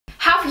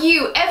Have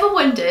you ever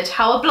wondered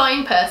how a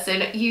blind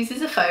person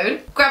uses a phone?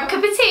 Grab a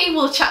cup of tea,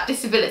 we'll chat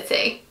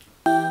disability.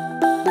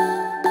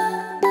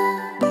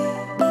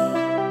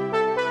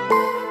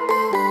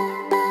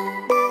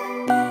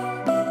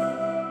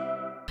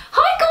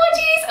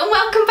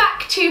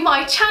 To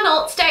my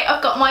channel. Today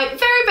I've got my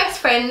very best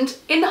friend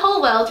in the whole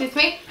world with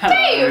me, Hello.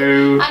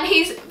 Dave, and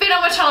he's been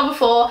on my channel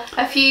before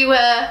a few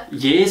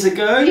years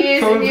ago,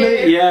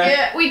 probably.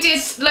 Yeah, we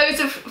did loads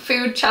of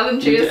food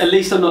challenges. At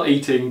least I'm not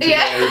eating today.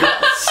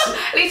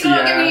 At least I'm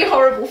not giving you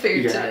horrible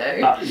food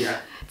today.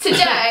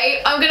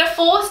 Today I'm going to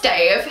force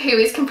Dave, who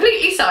is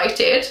completely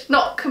sighted,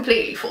 not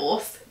completely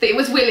forced, that he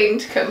was willing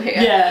to come here.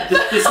 Yeah,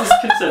 this is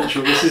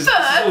consensual. This is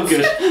all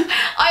good.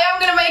 I am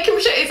going to make him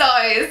shut his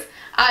eyes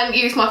and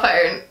use my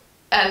phone.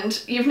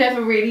 And you've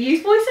never really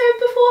used voiceover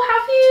before,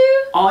 have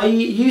you? I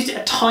used it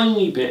a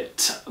tiny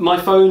bit. My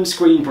phone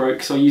screen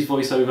broke, so I used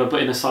voiceover, but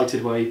in a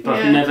sighted way. But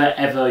I've never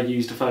ever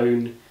used a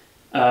phone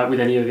with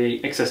any of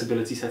the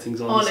accessibility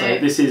settings on. So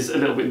this is a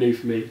little bit new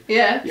for me.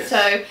 Yeah. Yes.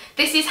 So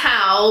this is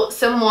how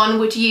someone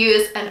would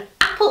use an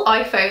Apple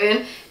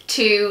iPhone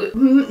to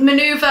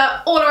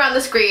manoeuvre all around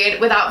the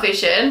screen without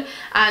vision.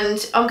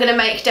 And I'm going to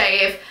make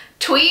Dave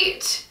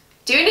tweet,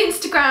 do an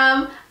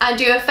Instagram and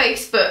do a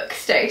Facebook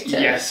status.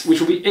 Yes,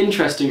 which will be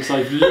interesting because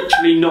I've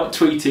literally not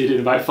tweeted in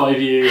about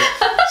 5 years.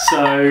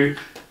 So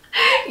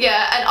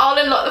yeah, and I'll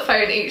unlock the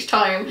phone each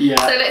time. Yeah.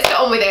 So let's get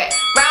on with it.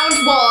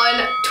 Round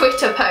 1,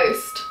 Twitter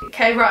post.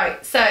 Okay,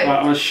 right. So right,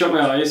 I'm gonna shut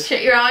my eyes.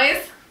 Shut your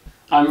eyes.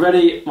 I'm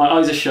ready. My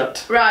eyes are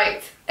shut.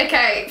 Right.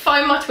 Okay.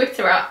 Find my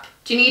Twitter app.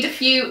 Do you need a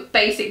few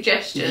basic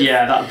gestures?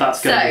 Yeah,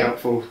 that's going to be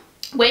helpful.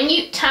 When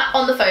you tap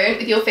on the phone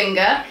with your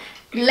finger,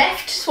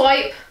 left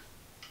swipe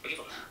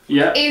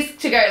is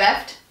to go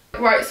left,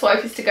 right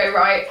swipe is to go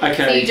right. Okay.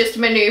 So you just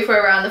manoeuvre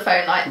around the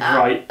phone like that.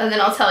 Right. And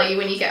then I'll tell you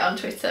when you get on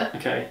Twitter.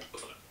 Okay.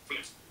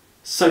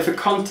 So for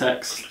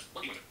context,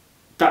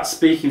 that's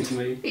speaking to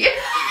me. Yeah.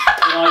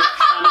 I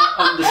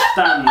cannot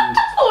understand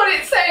what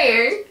it's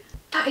saying.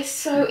 That is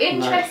so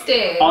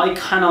interesting. No, I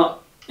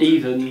cannot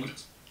even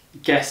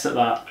guess at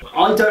that.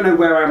 I don't know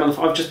where I am on the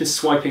phone. I've just been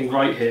swiping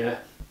right here.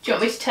 Do you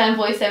want me to turn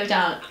voiceover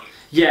down?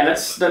 Yeah,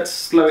 let's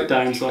slow it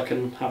down so I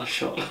can have a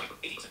shot.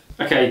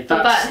 Okay,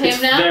 it's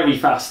very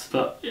fast,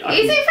 but... Is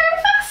it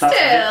very fast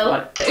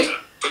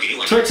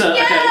still? Twitter,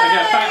 Yay!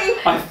 okay,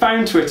 I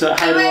found Twitter.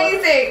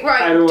 Amazing!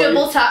 Right,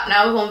 double tap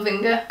now with one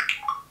finger.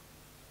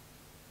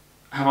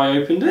 Have I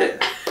opened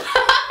it?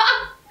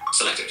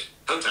 Selected.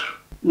 Hometown.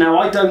 Now,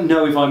 I don't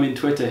know if I'm in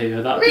Twitter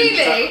here.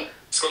 Really?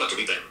 Scroll up to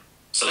read them.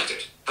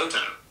 Selected.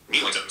 Hometown.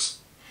 New items.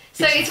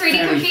 So it's really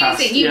confusing.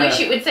 Fast, you wish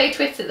it would say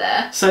Twitter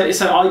there. So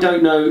I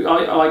don't know.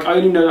 I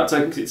only know that's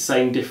open because it's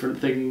saying different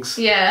things.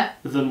 Yeah.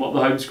 Than what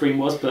the home screen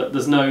was, but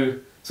there's no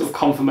sort of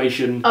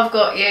confirmation. I've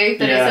got you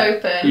that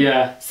it's open.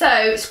 Yeah.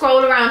 So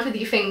scroll around with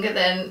your finger,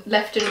 then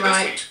left and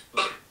right.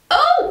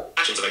 Oh!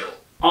 Actions available.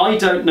 I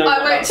don't know. I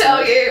won't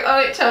tell you.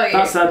 I won't tell you.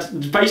 That's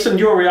based on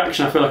your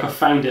reaction. I feel like I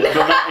found it, but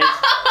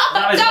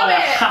that is by a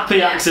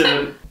happy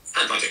accident.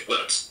 Handwriting,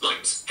 words,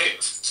 lines,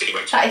 headings, city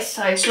rate. That is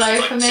so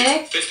slow for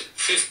me.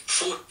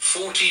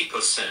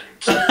 40%.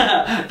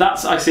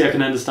 That's actually, I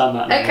can understand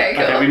that now. Okay,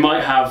 cool. Okay, we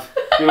might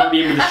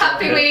be in with the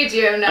happy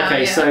medium now.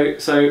 Okay,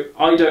 so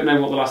I don't know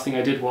what the last thing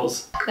I did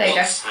was. There you go.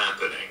 What's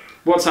happening?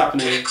 What's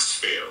happening?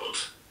 Text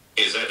field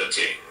is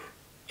editing.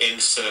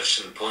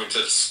 Insertion point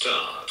at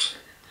start.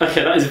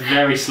 Okay, that is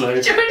very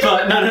slow.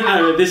 But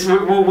no, this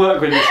we'll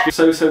work with this.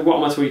 So what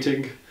am I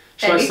tweeting?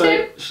 Should I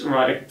say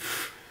right?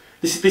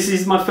 This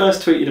is my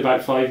first tweet in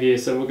about 5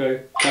 years, so we'll go.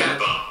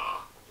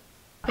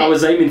 I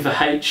was aiming for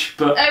H,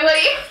 but oh, were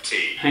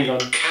you? Hang on.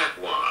 Cat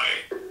Y,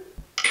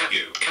 Cat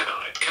U, Cat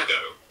I, Cat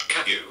O,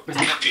 Cat U,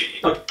 Cat D,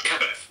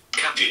 Cat F,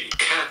 Cat G,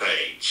 Cat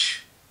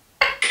H,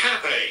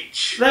 Cat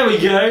H. There we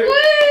go. Woo!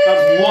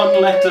 That's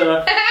one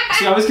letter.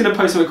 See, I was going to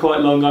post something quite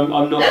long. I'm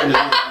not going to do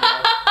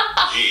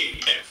that. G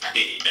F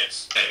D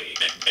S A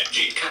N N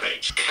G, Cat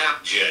H,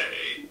 Cat J,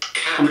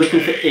 Cat I'm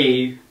looking for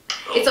E.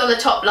 It's on the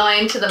top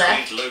line to the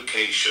left.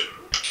 Location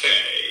K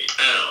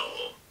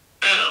L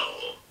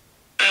L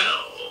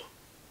L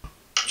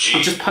G.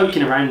 I'm just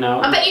poking around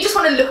now. I bet you just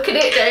want to look at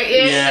it, don't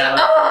you? Yeah.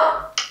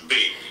 Oh!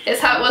 B.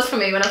 It's how it was for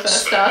me when I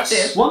first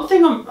started. One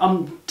thing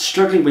I'm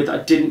struggling with that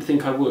I didn't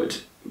think I would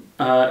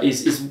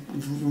is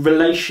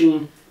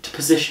relation to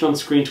position on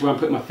screen to where I'm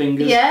putting my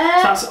fingers.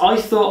 Yeah. So I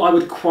thought I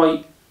would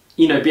quite,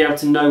 be able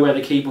to know where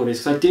the keyboard is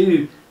because I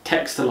do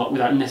text a lot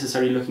without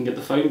necessarily looking at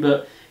the phone,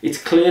 but it's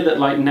clear that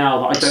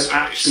now that I don't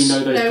actually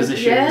know those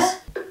positions. Yeah.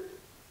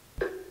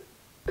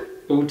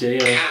 Oh dear.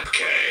 Cap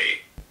K.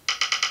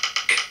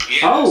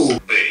 Yes, Oh,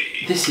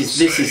 B. this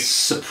is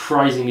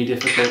surprisingly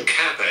difficult.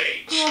 Cap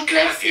H. Oh,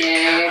 bless you.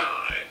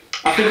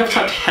 I think I've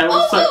typed hell. Oh,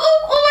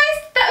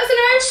 almost. That was an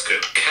O. Oscar,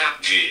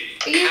 Cap G.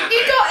 You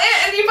got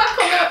it, and you're back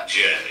on Cap it.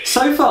 J.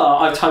 So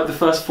far, I've typed the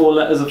first 4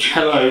 letters of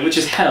hello, which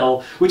is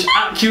hell, which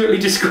accurately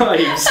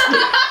describes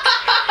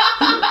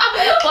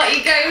what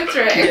you're going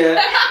through.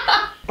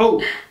 Yeah.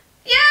 Oh.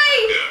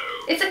 Yay!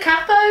 It's a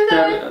capo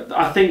though.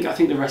 I think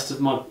the rest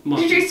of my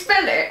Did you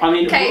spell it? I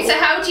mean, okay, so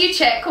how do you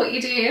check what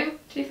you're doing?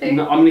 Do you think?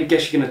 No, I'm gonna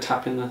guess you're gonna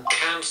tap in the.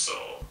 Cancel.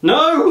 No.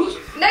 No, don't worry.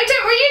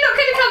 You're not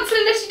going to cancel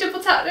unless you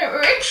double tap. Don't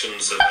worry.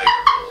 Actions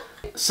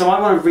available. So I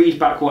want to read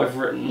back what I've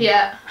written.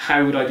 Yeah.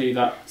 How would I do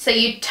that? So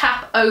you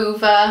tap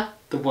over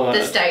The word.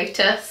 the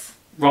status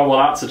Right. Well,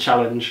 that's a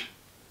challenge.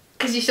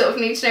 because you sort of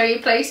need to know where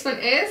your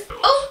placement is.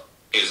 Oh,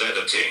 Is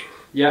editing.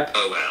 Yep.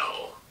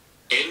 OL.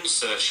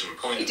 Insertion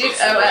point. You did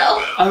before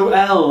OL.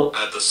 OL.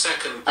 At the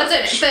second. I don't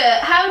know. position.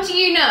 But how do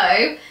you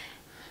know?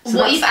 So What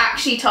that's- you've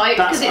actually typed,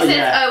 because it that's- says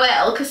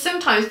yeah. OL, because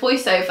sometimes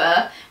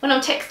voiceover, when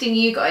I'm texting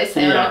you guys,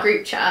 say on Yeah. our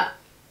group chat,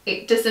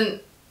 it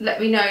doesn't let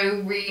me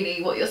know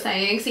really what you're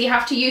saying, so you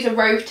have to use a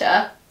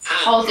rotor.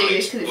 I'll do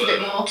this because it's a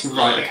bit more.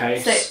 Right. Okay.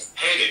 So,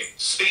 Heading.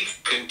 Speak.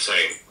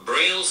 Contain.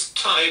 Braille's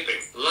typing.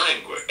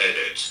 Language.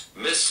 Edit.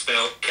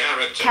 Misspell.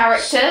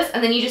 characters,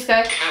 and then you just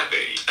go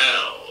Cabby.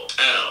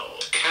 L.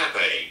 Cap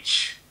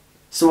H.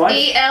 So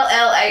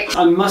ELLH.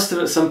 I must have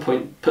at some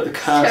point put the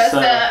cursor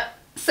Cursor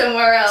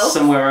somewhere else.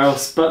 somewhere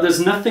else, but there's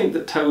nothing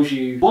that tells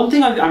you. One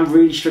thing I'm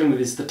really struggling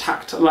with is the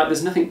tactile. Like,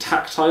 there's nothing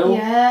tactile.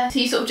 Yeah. So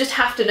you sort of just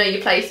have to know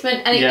your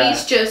placement, and it Yeah.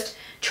 is just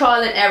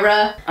trial and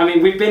error. I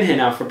mean, we've been here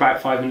now for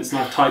about 5 minutes and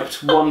I've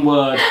typed one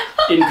word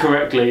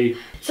incorrectly.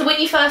 So when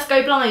you first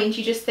go blind,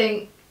 you just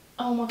think,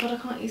 oh my god, I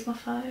can't use my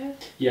phone.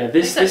 Yeah,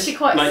 this It's actually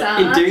quite like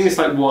sad. in doing this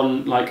like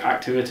one like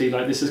activity,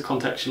 like this has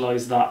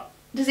contextualised that.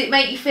 Does it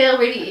make you feel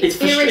really It's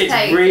irritated?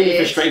 it's really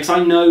frustrating because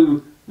I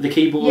know the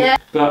keyboard, Yeah.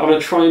 but I'm gonna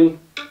try and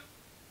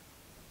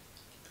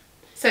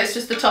So it's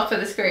just the top of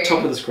the screen.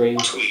 top of the screen.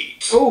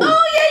 Tweet. Oh,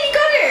 Oh yeah, you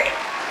got it!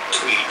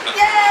 Tweet.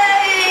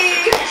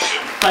 Yay!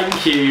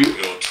 thank you.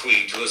 Your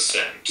tweet was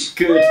sent.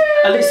 Good.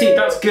 At least see,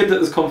 that's good that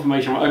there's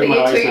confirmation right over But my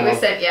your eyes tweet now. was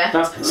sent, yeah.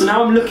 That's so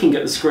now I'm looking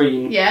at the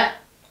screen. Yeah.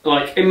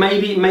 Like it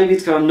maybe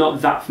it's because I'm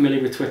not that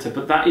familiar with Twitter,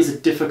 but that is a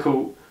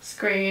difficult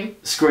Screen.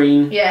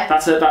 screen. Yeah.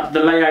 That the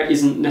layout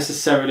isn't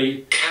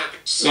necessarily Cap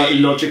C. like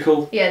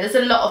logical. Yeah, there's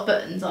a lot of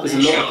buttons on There's a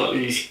it. lot of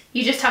buttons.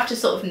 You just have to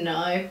sort of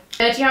know.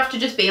 You have to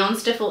just be on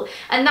stuff.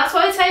 And that's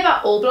what I'd say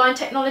about all blind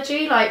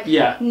technology. Like,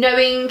 Yeah.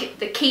 knowing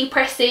the key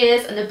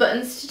presses and the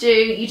buttons to do,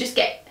 you just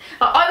get...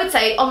 Like, I would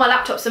say on my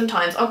laptop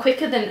sometimes, I'm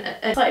quicker than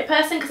a sighted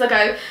person because I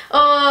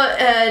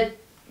go,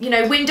 you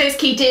know, Windows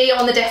key D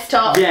on the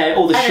desktop. Yeah,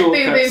 all the and then boom,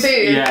 shortcuts. boom,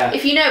 boom. Yeah.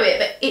 If you know it,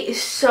 but it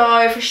is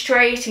so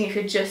frustrating if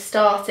you're just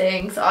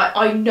starting. So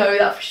I know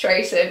that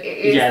frustration. It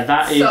is Yeah,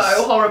 that so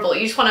is- horrible.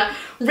 You just want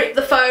to rip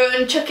the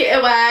phone, chuck it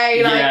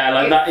away. Like, Yeah,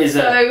 like that is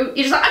so you're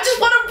just like, I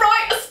just want to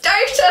write a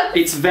status.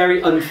 It's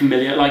very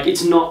unfamiliar. Like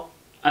it's not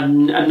a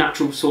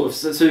natural sort of.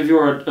 So if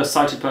you're a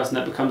sighted person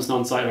that becomes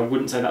non-sighted, I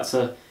wouldn't say that's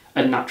a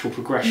natural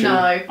progression. No,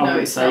 I wouldn't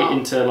it's say not.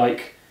 into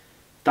like.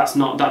 That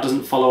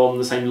doesn't follow on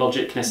the same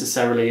logic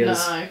necessarily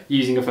as No.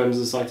 using a phone as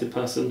a sighted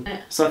person.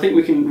 Yeah. So I think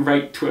we can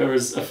rate Twitter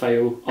as a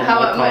fail. On How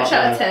my much part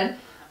out of there. 10?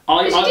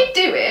 Because you did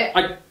do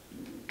it.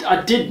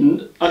 I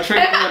didn't. I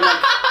tried to like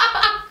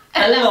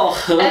hello,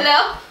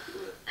 Hello.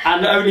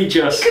 and only You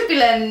just could be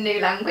learning a new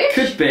language.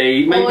 could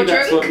be. Maybe Or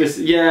that's drunk. what this.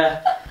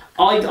 Yeah,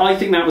 I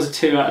think that was a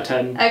 2 out of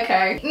 10.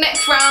 Okay.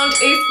 Next round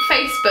is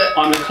Facebook.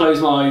 I'm gonna close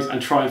my eyes and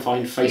try and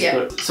find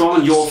Facebook. So I'm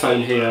on your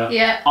phone here.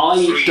 Yeah.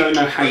 I don't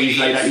know how you've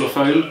laid out your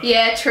phone.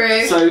 Yeah,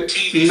 true. So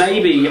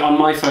maybe on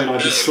my phone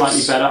I'd be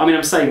slightly better. I mean,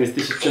 I'm saying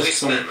this is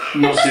just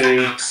I'm not doing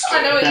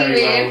I know what you very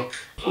mean. well.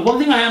 One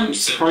thing I am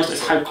surprised at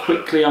is how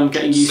quickly I'm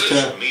getting used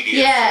Social to.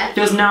 media. Yeah. It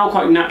feels now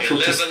quite natural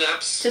 11 to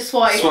apps. To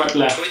swipe. swipe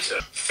left. Twitter.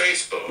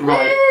 Facebook.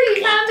 Right. Woo,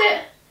 you found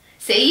it.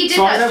 See, you did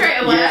So I that never-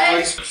 straight away.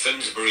 yeah,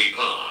 Finsbury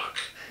Park.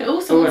 Oh,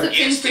 someone's Oh, at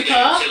Finsbury Yesterday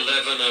Park.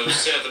 at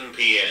 11:07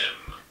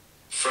 p.m.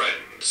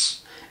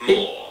 Friends.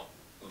 More.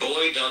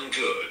 Boy done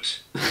good.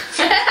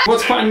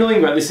 What's quite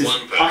annoying about this is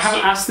One I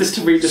haven't asked this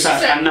to read this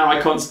out, and now I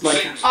can't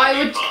like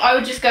I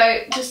would just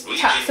go, just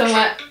tap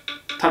somewhere.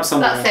 tap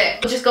somewhere.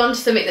 That's it. Just go on to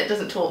something that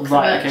doesn't talk so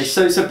Right, much.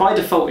 okay, so by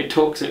default it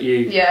talks at you.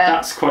 Yeah.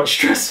 That's quite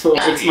stressful.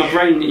 It's my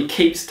brain, it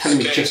keeps telling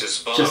me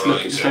just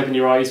look, just open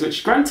your eyes,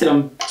 which granted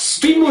I'm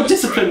being more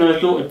disciplined than I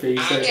thought it'd be.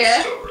 So. Add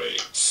Yeah. story.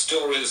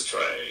 Stories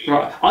tray.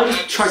 Right, I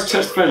just tried to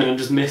touch the phone and I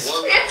just missed.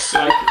 One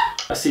Like,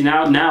 I see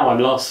now I'm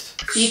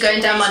lost. So you're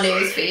going down my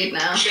news feed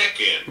now. Check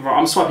in. Right,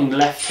 I'm swiping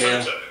left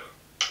here. Photo.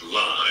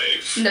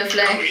 Live.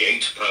 Lovely.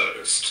 Create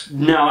post.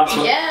 Now that's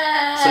what,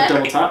 Yeah. so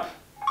double tap.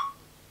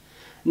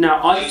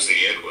 Now Lucy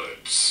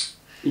Edwards.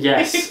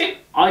 yes,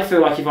 I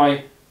feel like if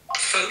I,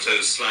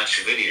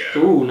 Photo/video.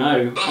 oh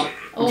no, Button.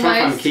 I'm trying to find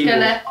the Almost. Go keyboard.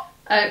 left.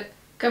 Oh,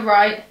 go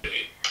right.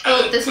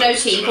 Oh, Add there's no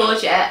post keyboard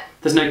amount. yet.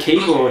 There's no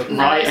keyboard,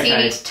 No, right? so you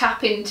Okay. need to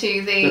tap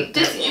into the...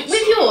 The-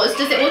 With yours,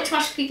 does it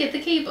automatically get the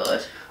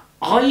keyboard?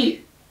 I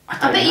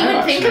don't bet you know,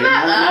 wouldn't think actually.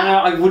 about that. No,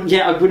 I wouldn't.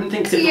 Yeah, I wouldn't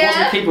think 'cause if there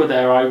wasn't Yeah. a keyboard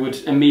there, I would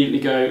immediately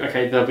go,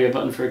 okay, there'll be a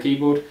button for a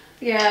keyboard.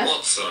 Yeah.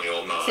 What's on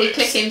your mind? So you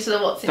click into the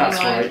what's in That's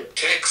your mind. right.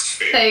 Text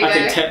field. There you I go.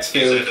 think text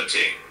Is field.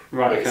 editing.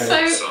 Right. Okay.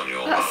 So What's on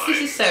your this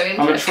is so mind? I'm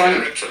gonna interesting. try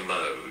and. Character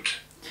mode.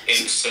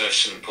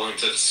 Insertion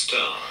point at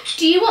start.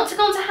 Do you want to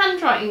go into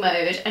handwriting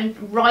mode and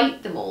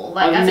write them all,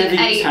 like I've as never in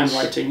used H?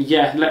 handwriting.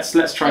 Yeah, let's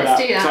try Let's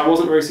that. do that. So I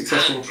wasn't very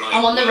successful. Handwriting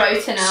I'm on the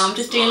words. rotor now. I'm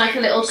just doing like a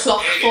little Lines.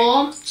 clock Heading.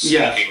 form.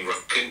 Yeah. Speaking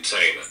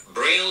container.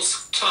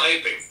 Braille's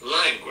typing,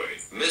 language,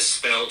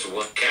 misspelled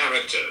what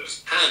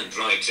characters,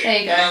 handwriting, There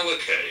you go.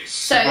 lowercase.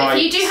 So Right.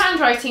 if you do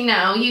handwriting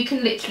now, you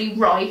can literally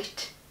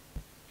write.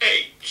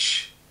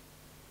 H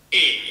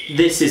E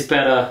This is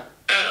better.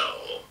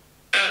 L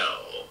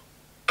L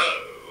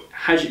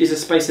O. Is a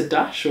space a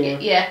dash or?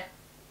 Yeah.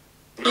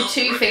 With Not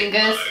 2 fingers.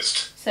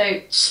 recognized.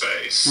 So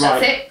Space. Right.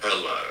 that's it.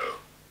 Hello.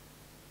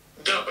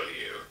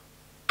 W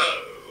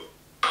O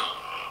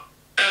R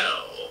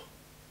L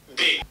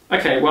D.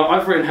 Okay, well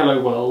I've written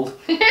hello world.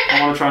 I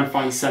want to try and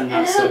find send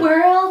that. Hello So.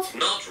 world.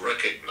 Not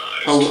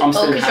recognized. Oh, I'm Oh,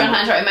 still in because you're on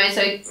hand. handwriting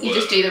mode, so you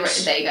just do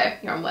the. There you go.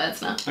 You're on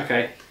words now.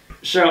 Okay.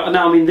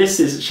 Now I mean this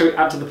is. Shall we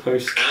add to the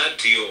post? Add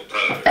to your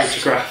post.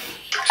 Photograph.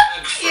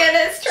 Tag friend. Yeah,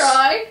 let's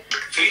try.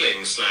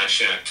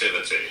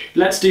 Feeling/activity.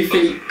 Let's do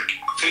feel.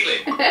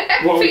 Feeling.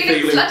 What are we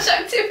feeling?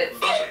 /activity.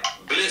 Button.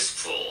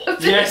 Blissful.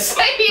 Yes. yes,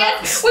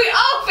 that's- we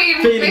are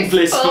Feeling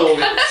blissful.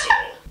 Pencil.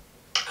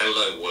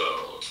 Hello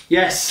world.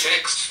 Yes.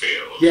 Text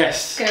field.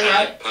 Yes. Go Add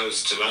right.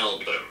 post to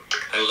album.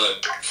 Hello.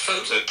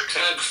 Photo.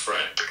 Tag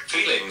friend.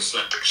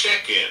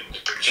 Feeling/check in.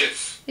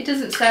 GIF. It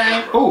doesn't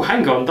say. Oh,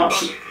 hang on.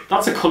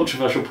 That's a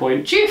controversial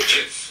point. Joof.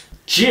 GIF.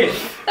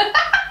 GIF.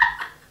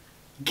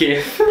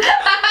 GIF.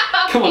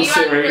 Come on, You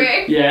Siri.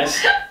 angry?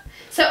 Yes.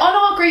 So on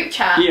our group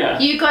chat, Yeah.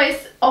 you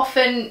guys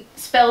often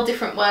spell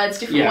different words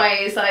different Yeah.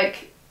 ways.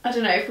 Like, I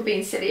don't know, if we're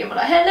being silly and we're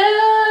like,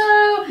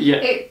 hello, Yeah.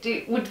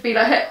 it would be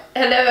like,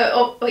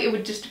 hello, or it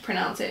would just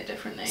pronounce it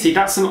differently. See,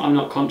 that's something I'm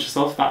not conscious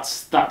of.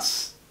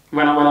 That's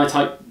when I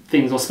type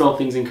things or spell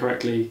things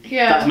incorrectly.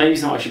 Yeah. That's maybe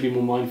something I should be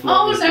more mindful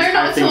Oh of. no, is how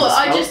not at things all.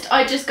 are spelled.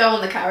 I just go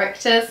on the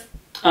characters.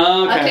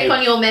 Oh, okay. I click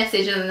on your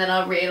message and then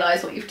I'll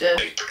realise what you've done.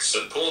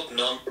 Support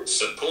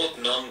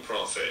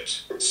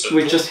non-profit.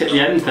 We've just hit the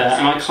end there,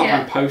 and I can't Yeah.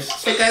 find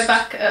posts. So go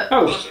back up.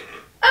 Oh, Button.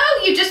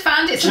 Oh, you just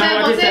found it. do So you know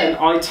where what I was did it?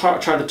 then? I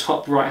tried the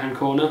top right-hand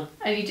corner.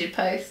 And you did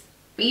post.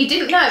 But you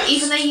didn't know,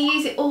 even though you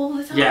use it all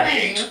the time. Yeah.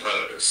 Create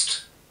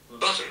post.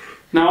 Button.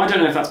 Now I don't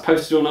know if that's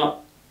posted or not.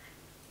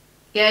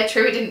 Yeah,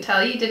 true, it didn't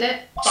tell you, did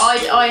it? But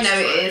I know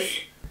it is.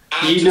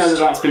 You know that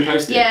that's been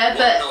posted. Yeah,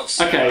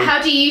 but Okay. how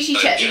do you usually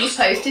check that you've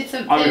posted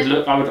something? I would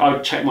look. I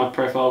would check my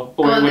profile,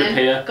 or Go it on would then.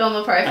 appear. Go on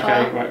my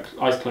profile. Okay, right.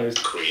 Eyes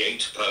closed.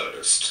 Create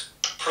post.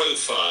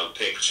 Profile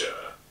picture.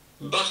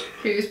 Button.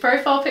 Whose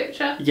profile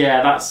picture?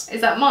 Yeah, that's.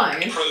 Is that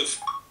mine?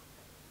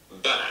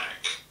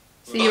 Back.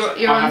 So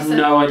you're I on have some-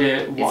 no idea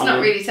what It's I'm not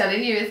in. really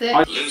telling you, is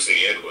it? Lucy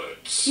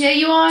Edwards. Yeah,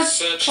 you are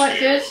Search quite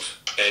field.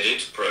 good.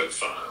 Edit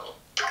profile.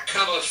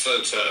 Cover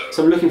photo.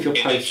 So I'm looking for your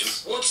Image.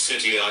 posts. What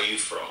city are you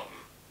from?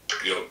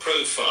 Your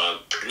profile.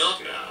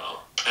 Not now.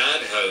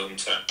 Add home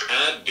tab.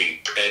 Add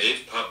deep.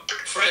 Edit pub.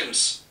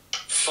 Friends.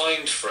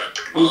 Find friend.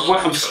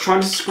 I'm just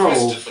trying to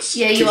scroll.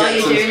 Yeah, you are.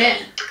 You're doing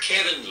it.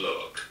 Kevin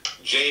Look.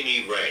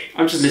 Jamie Rain.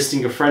 I'm just listing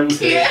your friends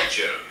here. Yeah.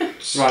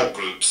 Jones. Right.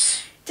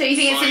 Groups. So you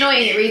think it's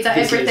annoying? It reads out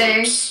This is- everything.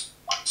 Groups.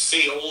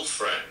 See all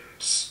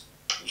friends.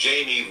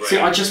 Jamie Rain. See,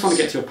 I just want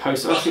to get to your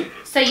post. I think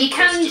So you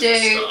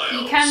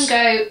can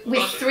go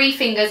with 3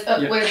 fingers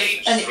upwards,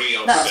 Page and 3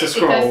 of That's a 7.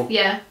 scroll. It goes,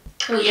 yeah.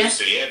 Oh yeah.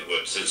 Lucy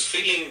Edwards is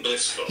feeling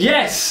blissful.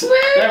 yes. Woo,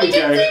 There we you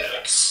did go.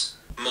 Minutes.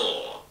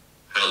 More.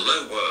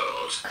 Hello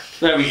world.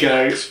 There we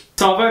go.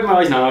 So I've opened my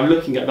eyes now. I'm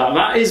looking at that.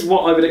 That is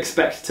what I would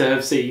expect to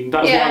have seen.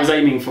 That was what Yeah. I was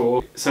aiming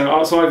for. So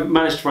I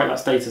managed to write that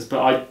status, but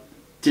I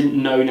didn't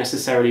know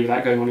necessarily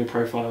without going on your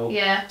profile.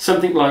 Yeah.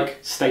 Something like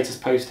status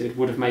posted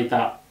would have made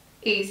that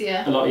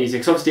Easier. a lot easier.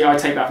 Because obviously I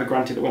take that for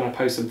granted that when I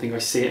post something I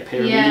see it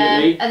appear Yeah.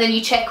 immediately. And then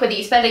you check whether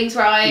your spelling's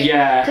right.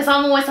 Yeah. Because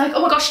I'm always like,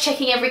 oh my gosh,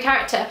 checking every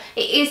character.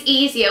 It is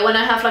easier when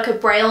I have like a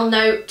braille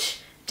note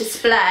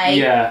display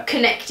Yeah.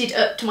 connected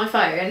up to my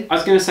phone. I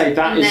was going to say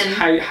that And is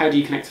then- how do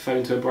you connect a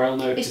phone to a braille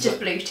note? It's Is just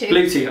that- Bluetooth.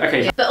 Bluetooth.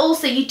 Okay. Yeah. But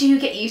also you do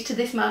get used to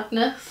this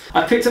madness.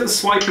 I picked up the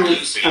swiping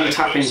and the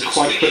tapping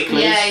quite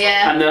quickly. Yeah,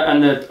 yeah.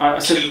 And the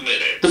so 2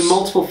 minutes. the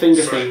multiple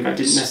finger thing I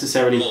didn't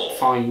necessarily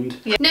find.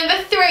 Yeah. Number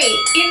 3,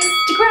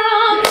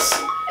 Instagram.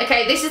 Yes.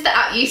 Okay, this is the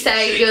app you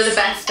say you're the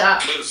best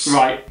at.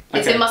 Right.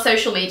 It's Okay. in my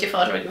social media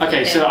folder.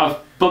 Okay, so I've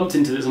bumped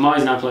into this. My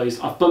eyes are now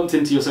closed. I've bumped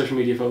into your social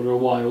media folder a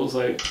while,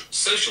 so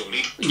Social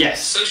media.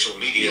 yes. Social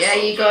media. yeah,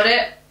 you got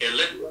it.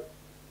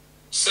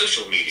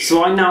 Social media.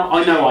 So I know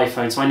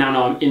iPhone, so I now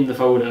know I'm in the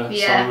folder. So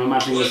Yeah. I'm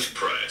imagining this.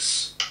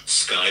 WordPress.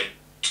 Skype.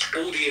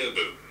 Audio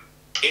Boom.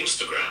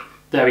 Instagram.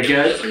 There we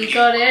go. You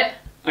got it.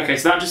 Okay,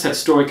 so that just said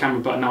story camera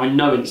button. Now I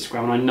know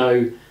Instagram, and I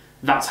know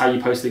that's how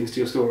you post things to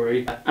your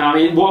story. And I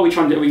mean, what are we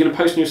trying to do? Are we going to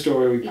post on your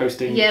story? Or are we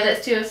posting? Yeah,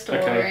 let's do a story.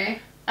 Okay.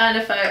 And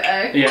a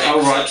photo. Yeah.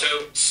 Oh right.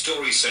 Photo.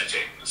 Story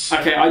settings.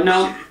 Okay, I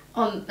know.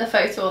 On a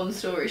photo on the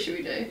story, should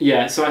we do?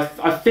 Yeah, so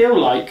I feel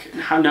like,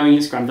 knowing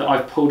Instagram, that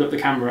I've pulled up the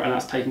camera and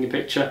that's taking a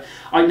picture.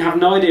 I have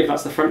no idea if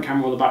that's the front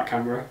camera or the back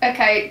camera.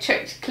 Okay,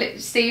 click,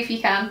 see if you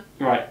can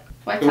Right.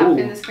 by tapping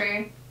Ooh. the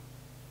screen.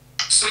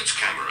 Switch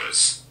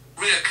cameras.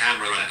 Rear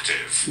camera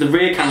active. The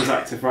rear camera's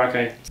active, right,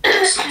 okay.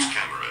 Switch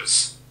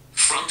cameras.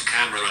 Front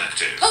camera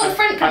active. Oh, the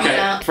front camera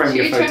now. Okay, frame Should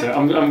your we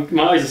photo. try-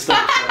 My eyes are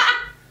stuck.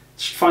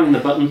 Just finding the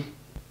button.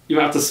 You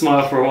might have to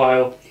smile for a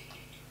while.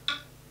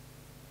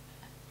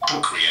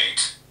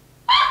 Create.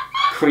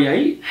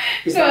 Create?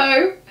 Is that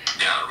No.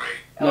 Gallery.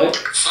 no?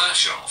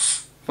 Flash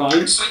off.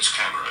 Fine. Switch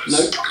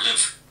cameras. No.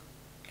 Live.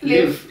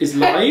 Live is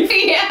live.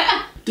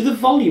 Yeah. Do the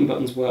volume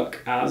buttons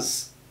work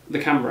as the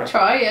camera?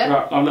 Try it.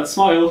 Right, let's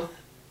smile.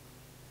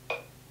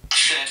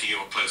 Share to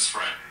your close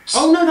friends.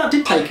 Oh no, that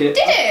did take it.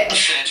 Did it?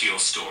 Share to your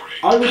story.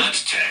 I would- Add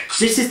text.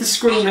 This is the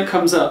screen that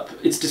comes up.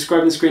 It's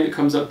describing the screen that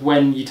comes up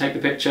when you take the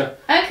picture.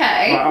 Okay.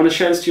 Right, I'm going to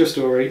share this to your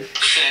story.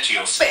 Share to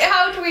your But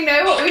how do we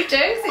know what we've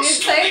done? 'Cause it didn't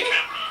story say.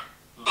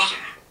 camera. Button.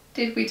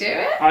 Did we do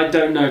it? I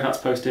don't know if that's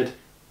posted.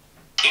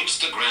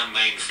 Instagram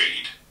main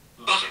feed.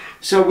 Button.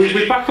 So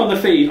we're back on the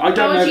feed. I How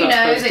don't know would if you that's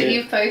know posted. that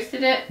you've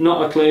posted it?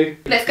 Not a clue.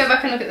 Let's go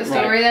back and look at the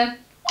story then.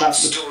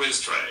 That's the...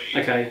 Stories tray.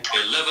 Okay.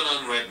 11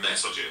 unread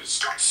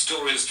messages.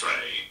 Stories tray.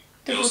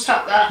 Double Your tap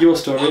story. that. Your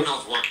story. One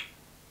of one.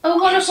 Oh,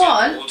 one of User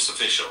one? Awards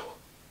official.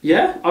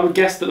 Yeah, I would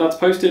guess that that's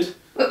posted.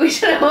 But we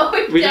don't know what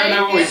we've We don't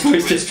know what we've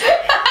taken. posted.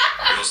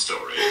 Your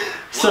story.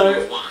 So- 1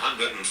 of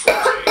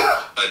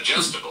 140.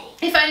 Adjustable.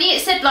 If only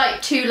it said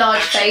like 2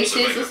 large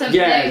faces or something.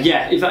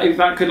 Yeah. If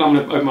that could, I'm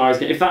gonna open my eyes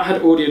again. If that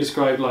had audio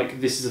described like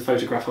this is a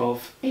photograph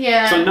of.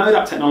 Yeah. So I know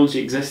that technology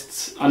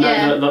exists. I know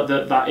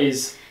Yeah. that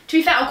is To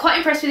be fair, I'm quite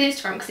impressed with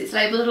Instagram because it's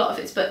labelled a lot of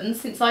its buttons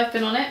since I've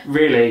been on it.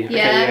 really. Okay,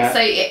 Yeah, so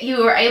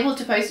you were able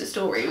to post a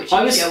story, which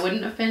usually I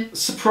wouldn't have been.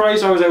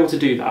 Surprised I was able to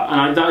do that,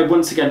 and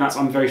once again,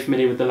 I'm very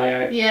familiar with the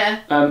layout. Yeah.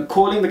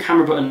 Calling the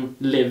camera button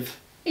live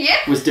Yeah.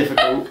 was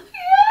difficult.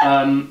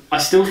 I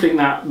still think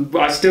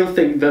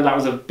that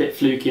was a bit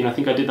fluky, and I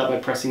think I did that by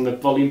pressing the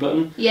volume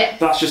button. Yeah.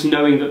 That's just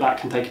knowing that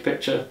can take a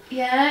picture.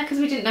 Yeah, because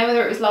we didn't know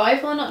whether it was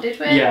live or not, did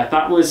we? Yeah,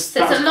 that was. So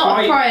there's a lot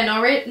of prior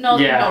knowledge.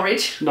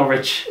 Knowledge.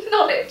 Knowledge.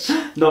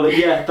 Knowledge.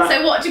 Yeah. That,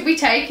 So what did we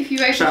take if you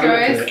opened Shall we your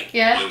look at eyes? it?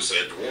 Yeah.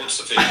 Lucid Awards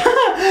official.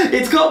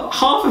 it's got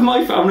half of my.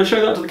 I'm going to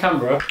show that to the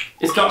camera.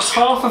 It's got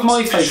half of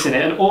my face in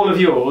it and all of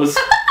yours,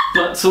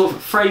 but sort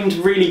of framed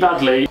really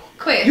badly.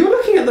 Quick. You're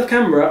looking at the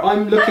camera.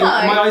 I'm looking. No.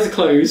 My eyes are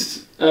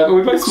closed.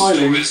 We're both smiling.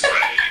 Stories tray.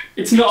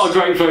 It's not a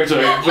great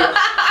photo. But,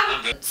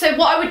 So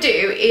what I would do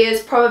is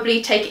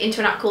probably take it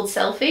into an app called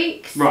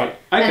Selfiex. right.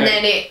 Okay.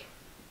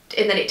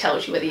 And then it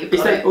tells you whether you've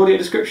Is got there it. audio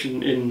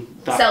description in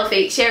that?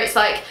 Selfiex, yeah, it's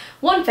like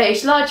one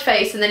face, large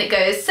face, and then it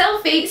goes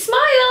selfie,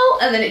 smile,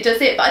 and then it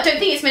does it. But I don't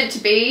think it's meant to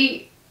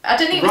be. I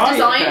don't think it was Right,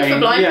 designed okay, for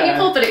blind yeah.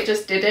 people, but it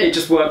just did it. It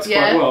just works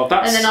quite well.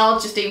 That's And then I'll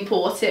just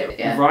import it.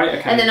 Yeah. right.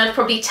 Okay. And then I'd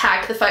probably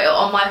tag the photo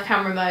on my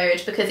camera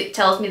mode because it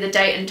tells me the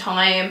date and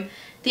time.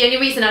 The only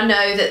reason I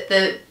know that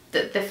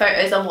the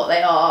photos are what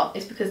they are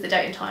is because the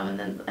date and time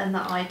and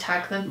that I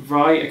tag them.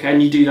 Right, okay,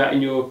 and you do that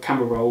in your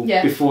camera roll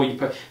before you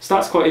put. So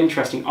that's quite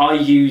interesting. I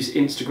use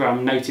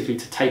Instagram natively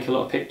to take a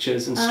lot of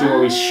pictures and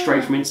stories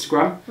straight from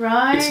Instagram.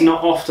 Right. It's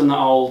not often that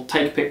I'll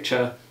take a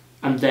picture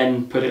and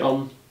then put it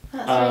on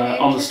That's really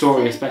on the story,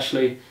 interesting.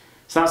 especially.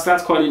 So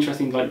that's quite an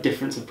interesting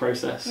difference of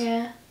process.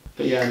 Yeah.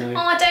 But yeah, no.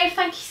 Oh, Dave,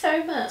 thank you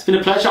so much. It's been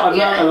a pleasure. I've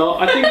learned a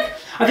lot.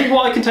 I think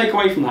what I can take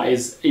away from that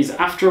is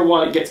after a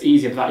while it gets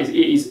easier. But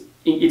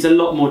it's a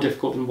lot more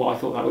difficult than what I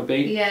thought that would be.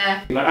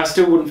 Yeah. Like I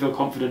still wouldn't feel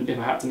confident if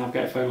I had to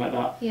navigate a phone like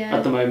that. Yeah.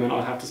 At the moment,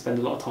 I'd have to spend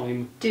a lot of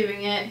time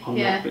Doing it. on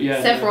Yeah. that. But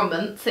yeah, Several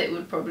months it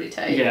would probably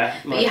take. Yeah.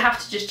 But you have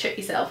to just chuck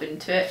yourself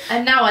into it.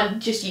 And now I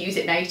just use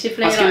it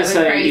natively. I was like going to we're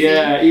say,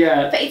 crazy.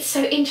 yeah. But it's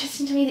so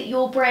interesting to me that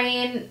your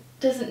brain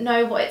doesn't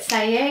know what it's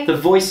saying. The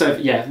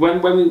voiceover, yeah.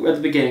 When we were at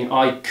the beginning,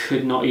 I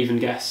could not even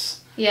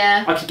guess.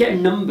 Yeah. I could get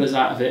numbers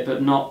out of it,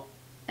 but not.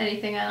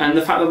 Anything else. And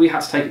the fact that we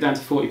had to take it down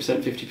to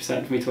 40%,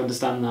 50% for me to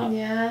understand that.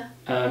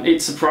 Yeah.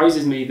 It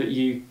surprises me that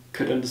you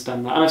could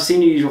understand that. And I've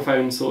seen you use your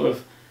phone sort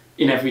of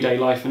in everyday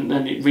life, and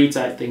then it reads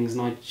out things,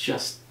 and I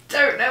just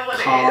Don't know what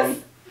can't. it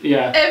is.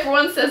 Yeah.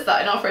 Everyone says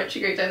that in our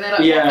friendship group, don't they?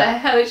 Like, Yeah. what the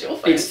hell is your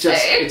phone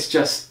saying?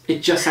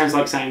 It just sounds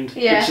like sound.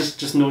 Yeah. It's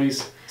just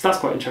noise. So that's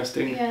quite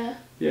interesting. Yeah.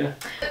 Yeah.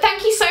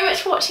 Thank you so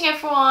much for watching,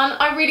 everyone.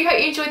 I really hope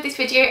you enjoyed this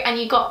video and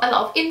you got a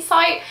lot of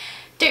insight.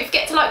 Don't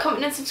forget to like,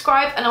 comment and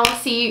subscribe, and I will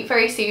see you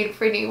very soon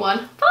for a new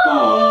one.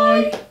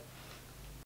 Bye! Bye.